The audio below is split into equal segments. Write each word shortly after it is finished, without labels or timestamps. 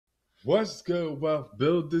What's good, wealth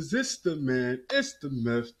builders? It's the man, it's the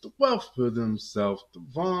myth, the wealth builder himself, the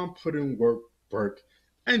Von put in work, Burke.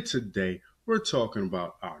 And today we're talking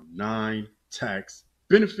about our 9 tax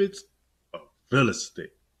benefits of real estate.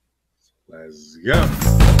 Let's go.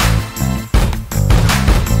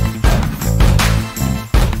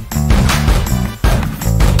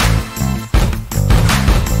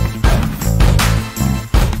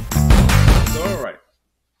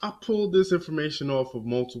 I pulled this information off of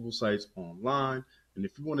multiple sites online, and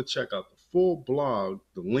if you want to check out the full blog,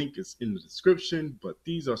 the link is in the description, but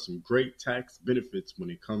these are some great tax benefits when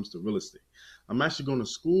it comes to real estate. I'm actually going to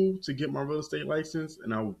school to get my real estate license,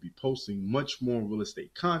 and I will be posting much more real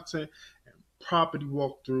estate content and property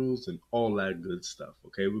walkthroughs and all that good stuff.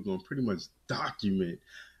 Okay, we're going to pretty much document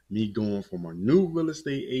me going from a new real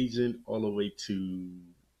estate agent all the way to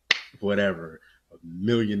whatever, $1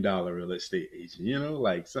 million real estate agent,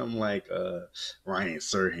 like something like Ryan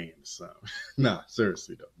Serhant or something. Nah,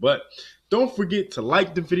 seriously though. But don't forget to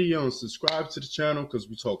like the video and subscribe to the channel because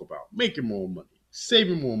we talk about making more money,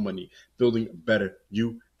 saving more money, building a better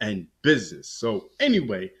you and business. So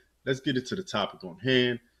anyway, let's get into the topic on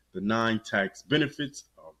hand, the 9 tax benefits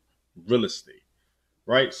of real estate,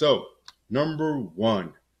 right? So number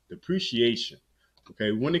 1, depreciation.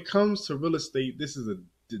 Okay, when it comes to real estate, this is a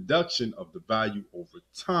deduction of the value over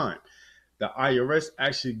time. The IRS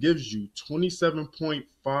actually gives you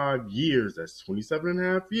 27.5 years, that's 27 and a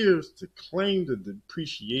half years, to claim the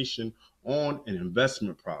depreciation on an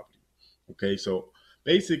investment property. Okay, so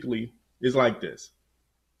basically it's like this.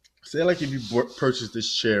 Say like if you purchase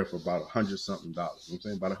this chair for about $100-something, I'm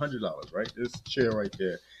saying about $100, right? This chair right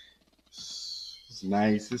there, it's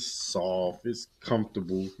nice, it's soft, it's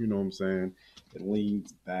comfortable, you know what I'm saying? It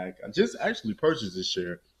leans back. I just actually purchased this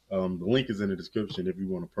chair. The link is in the description if you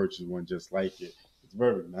want to purchase one just like it. It's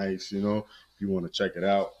very nice, if you want to check it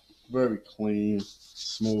out. Very clean,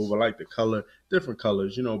 smooth. I like the color, different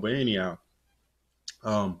colors, but anyhow,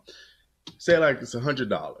 say like it's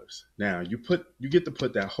 $100. Now you get to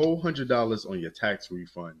put that whole $100 on your tax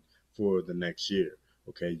refund for the next year.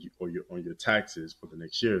 Okay, on your taxes for the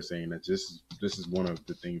next year, saying that this is one of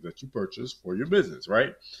the things that you purchase for your business,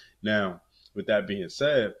 right? Now, with that being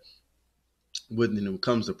said, when it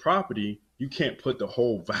comes to property, you can't put the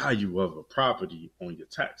whole value of a property on your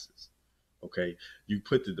taxes. Okay, you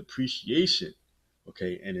put the depreciation.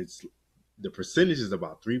 Okay, and the percentage is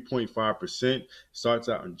about 3.5%. Starts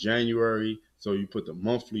out in January, so you put the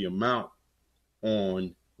monthly amount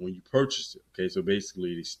on when you purchase it. Okay, so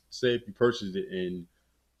basically, say if you purchased it in,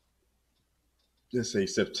 let's say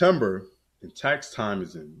September, and tax time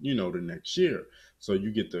is in the next year. So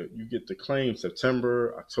you get the claim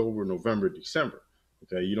September, October, November, December.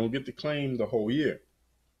 Okay, you don't get to claim the whole year.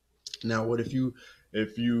 Now, what if you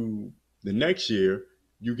the next year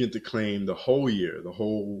you get to claim the whole year,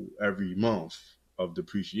 every month of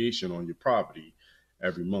depreciation on your property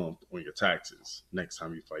every month on your taxes next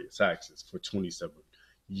time you file your taxes for 27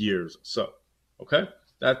 years or so. Okay,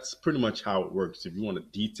 that's pretty much how it works. If you want a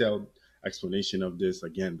detailed explanation of this,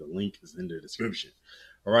 again, the link is in the description.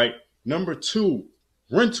 All right. Number 2,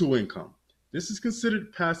 rental income. This is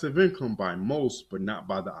considered passive income by most, but not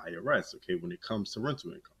by the IRS. Okay, when it comes to rental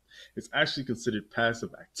income, it's actually considered passive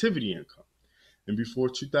activity income. And before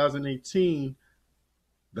 2018,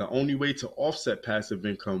 the only way to offset passive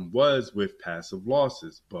income was with passive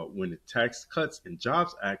losses. But when the Tax Cuts and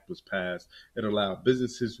Jobs Act was passed, it allowed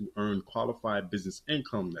businesses who earn qualified business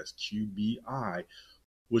income, that's QBI,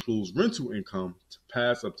 which includes rental income, to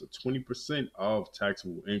pass up to 20% of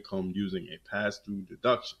taxable income using a pass-through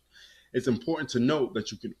deduction. It's important to note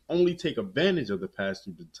that you can only take advantage of the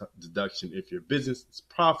pass-through deduction if your business is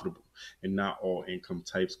profitable, and not all income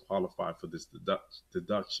types qualify for this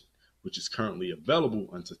deduction, which is currently available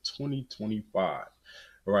until 2025.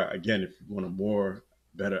 All right, again, if you want a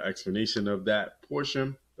better explanation of that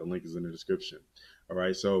portion, the link is in the description. All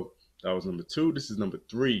right, so that was number 2. This is number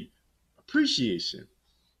 3, appreciation.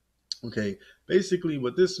 Okay, basically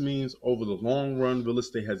what this means, over the long run, real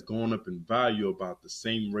estate has gone up in value about the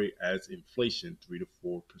same rate as inflation, 3 to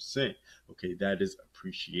 4%. Okay, that is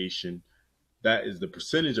appreciation. That is the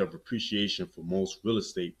percentage of appreciation for most real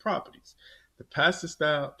estate properties. The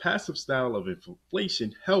passive style of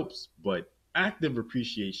inflation helps, but active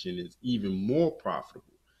appreciation is even more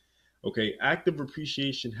profitable. Okay, active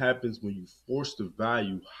appreciation happens when you force the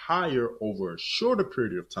value higher over a shorter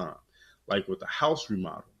period of time, like with a house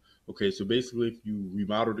remodel. Okay, so basically if you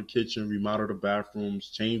remodel the kitchen, remodel the bathrooms,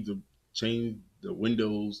 change the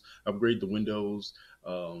windows, upgrade the windows,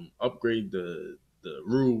 upgrade the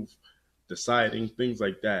roof, the siding, things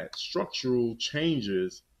like that, structural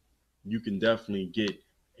changes, you can definitely get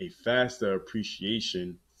a faster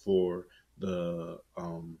appreciation for the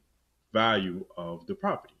value of the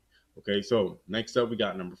property. Okay, so next up we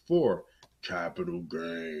got number 4, capital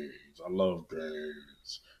gains. I love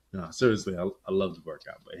gains. No, seriously, I love to work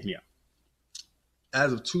out. But yeah,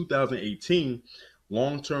 as of 2018,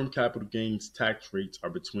 long-term capital gains tax rates are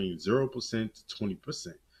between 0% to 20%,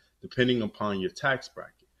 depending upon your tax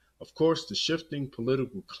bracket. Of course, the shifting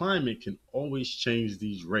political climate can always change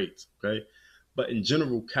these rates, okay? But in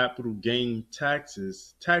general, capital gain tax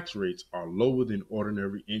rates are lower than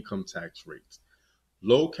ordinary income tax rates.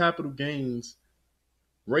 Low capital gains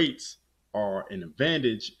rates are an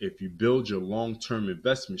advantage if you build your long-term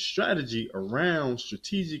investment strategy around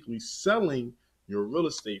strategically selling your real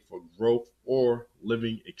estate for growth or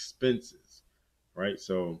living expenses, right?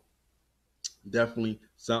 So definitely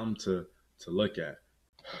something to look at.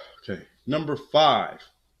 Okay, number 5,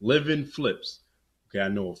 live-in flips. Okay, I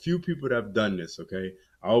know a few people that have done this. Okay,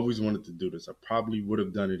 I always wanted to do this. I probably would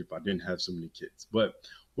have done it if I didn't have so many kids. But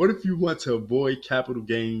what if you want to avoid capital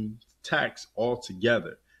gain tax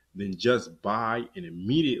altogether? Then just buy and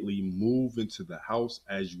immediately move into the house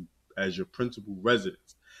as your principal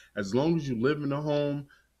residence. As long as you live in the home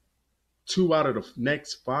 2 out of the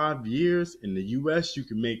next 5 years in the U.S., you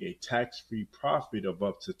can make a tax-free profit of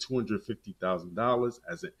up to $250,000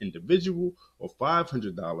 as an individual or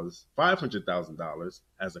 $500,000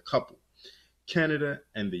 as a couple. Canada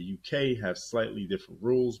and the UK have slightly different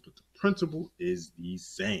rules, but the principle is the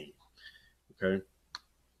same. Okay,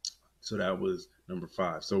 so that was number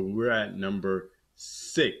 5. So we're at number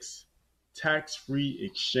 6, tax-free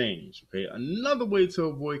exchange. Okay, another way to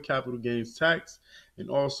avoid capital gains tax and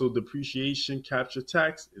also depreciation capture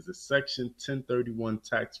tax is a Section 1031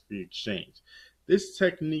 tax-free exchange. This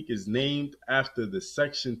technique is named after the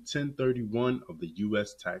Section 1031 of the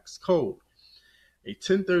U.S. Tax Code. A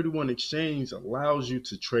 1031 exchange allows you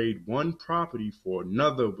to trade one property for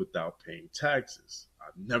another without paying taxes.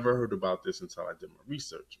 I've never heard about this until I did my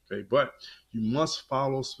research, okay? But you must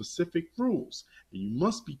follow specific rules, and you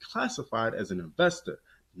must be classified as an investor,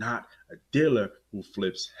 not a dealer who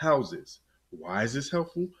flips houses. Why is this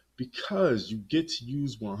helpful? Because you get to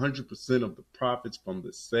use 100% of the profits from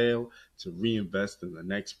the sale to reinvest in the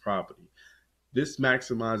next property. This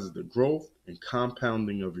maximizes the growth and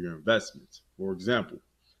compounding of your investments. For example,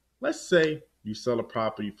 let's say you sell a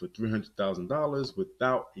property for $300,000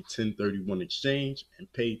 without a 1031 exchange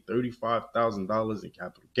and pay $35,000 in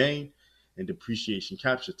capital gain and depreciation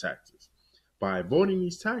capture taxes. By avoiding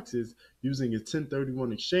these taxes using a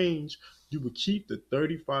 1031 exchange, you would keep the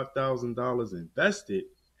 $35,000 invested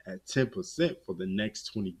at 10% for the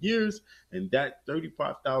next 20 years, and that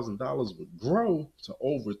 $35,000 would grow to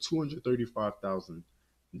over $235,000,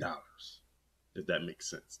 if that makes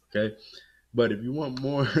sense, okay? But if you want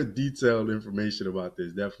more detailed information about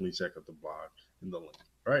this, definitely check out the blog in the link,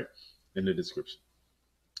 right, in the description.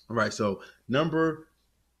 All right, so number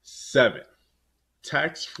 7,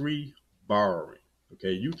 tax-free borrowing.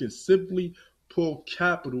 Okay, you can simply pull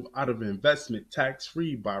capital out of investment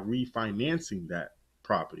tax-free by refinancing that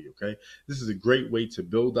property. Okay, this is a great way to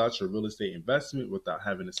build out your real estate investment without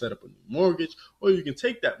having to set up a new mortgage, or you can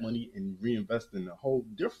take that money and reinvest in a whole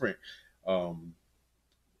different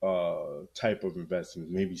type of investment,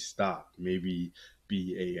 maybe stock, maybe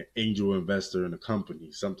be an angel investor in a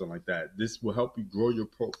company, something like that. This will help you grow your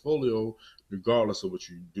portfolio regardless of what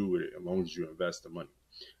you do with it, as long as you invest the money.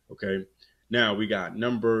 Okay, now we got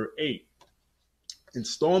number 8,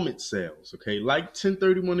 installment sales. Okay, like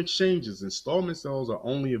 1031 exchanges, installment sales are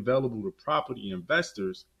only available to property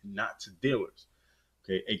investors and not to dealers,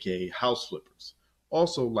 okay, aka house flippers.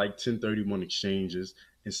 Also, like 1031 exchanges,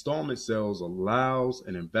 installment sales allows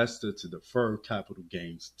an investor to defer capital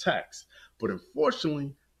gains tax, but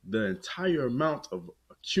unfortunately, the entire amount of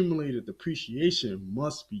accumulated depreciation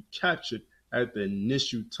must be captured at the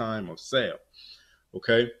initial time of sale.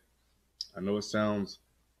 Okay, I know it sounds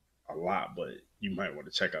a lot, but you might want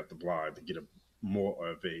to check out the blog to get a more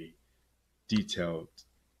of a detailed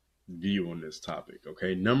view on this topic.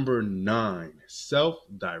 Okay, number 9,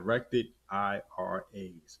 self-directed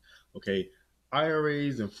IRAs. Okay,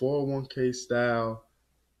 IRAs and 401k style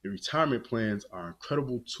retirement plans are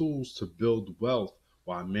incredible tools to build wealth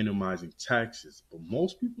while minimizing taxes, but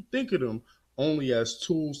most people think of them only as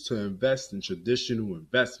tools to invest in traditional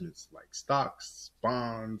investments like stocks,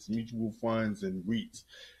 bonds, mutual funds, and REITs.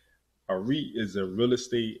 A REIT is a real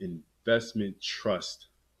estate investment trust.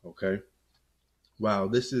 Okay, wow,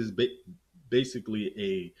 this is basically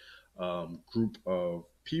a group of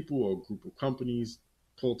people or group of companies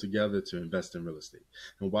pull together to invest in real estate.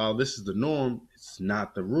 And while this is the norm, it's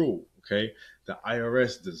not the rule, okay? The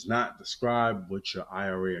IRS does not describe what your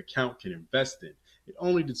IRA account can invest in. It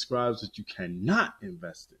only describes what you cannot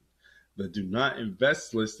invest in. The do not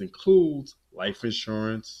invest list includes life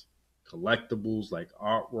insurance, collectibles like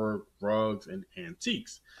artwork, rugs, and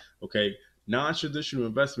antiques, okay? Non-traditional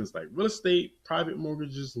investments like real estate, private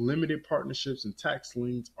mortgages, limited partnerships, and tax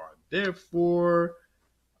liens are therefore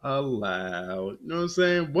allowed. You know what I'm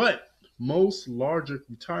saying? But most larger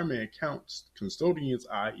retirement accounts custodians,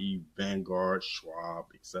 i.e. Vanguard, Schwab,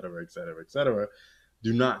 etc.,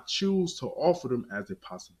 do not choose to offer them as a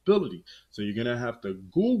possibility. So you're going to have to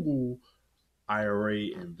Google IRA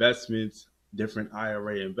investments, different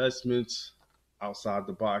IRA investments, outside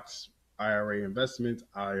the box IRA investments,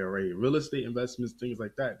 IRA real estate investments, things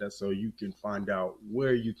like that. That's so you can find out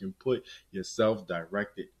where you can put your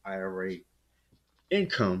self-directed IRA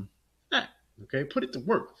income at. Okay, put it to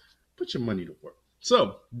work. Put your money to work.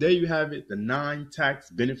 So there you have it, the 9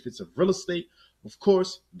 tax benefits of real estate. Of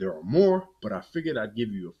course, there are more, but I figured I'd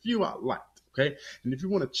give you a few I liked. Okay, and if you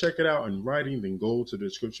want to check it out in writing, then go to the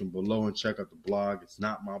description below and check out the blog. It's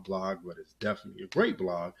not my blog, but it's definitely a great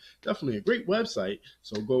blog, definitely a great website.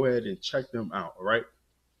 So go ahead and check them out. All right.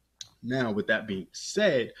 Now, with that being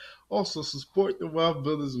said, also support the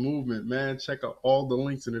Wealthbuilderz movement, man. Check out all the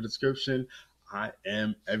links in the description. I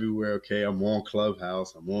am everywhere, okay? I'm on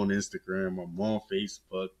Clubhouse. I'm on Instagram. I'm on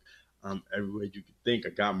Facebook. I'm everywhere you can think. I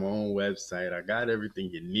got my own website. I got everything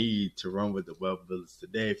you need to run with the Wealthbuilderz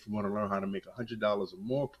today. If you want to learn how to make $100 or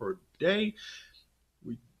more per day,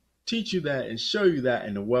 we teach you that and show you that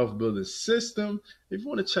in the Wealthbuilderz System. If you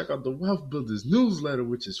want to check out the Wealthbuilderz Newsletter,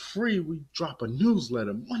 which is free, we drop a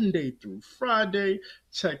newsletter Monday through Friday.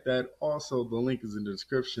 Check that. Also, the link is in the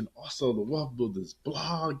description. Also, the Wealthbuilderz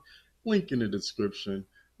blog, link in the description.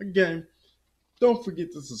 Again, don't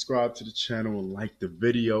forget to subscribe to the channel and like the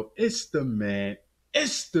video. It's the man,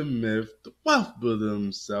 it's the myth, the wealth builder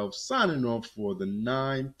himself, signing off for the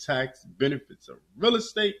 9 tax benefits of real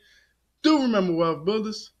estate. Do remember, wealth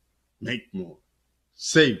builders, make more,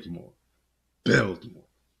 save more, build more.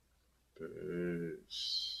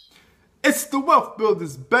 Peace. It's the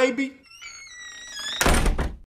Wealthbuilderz, baby.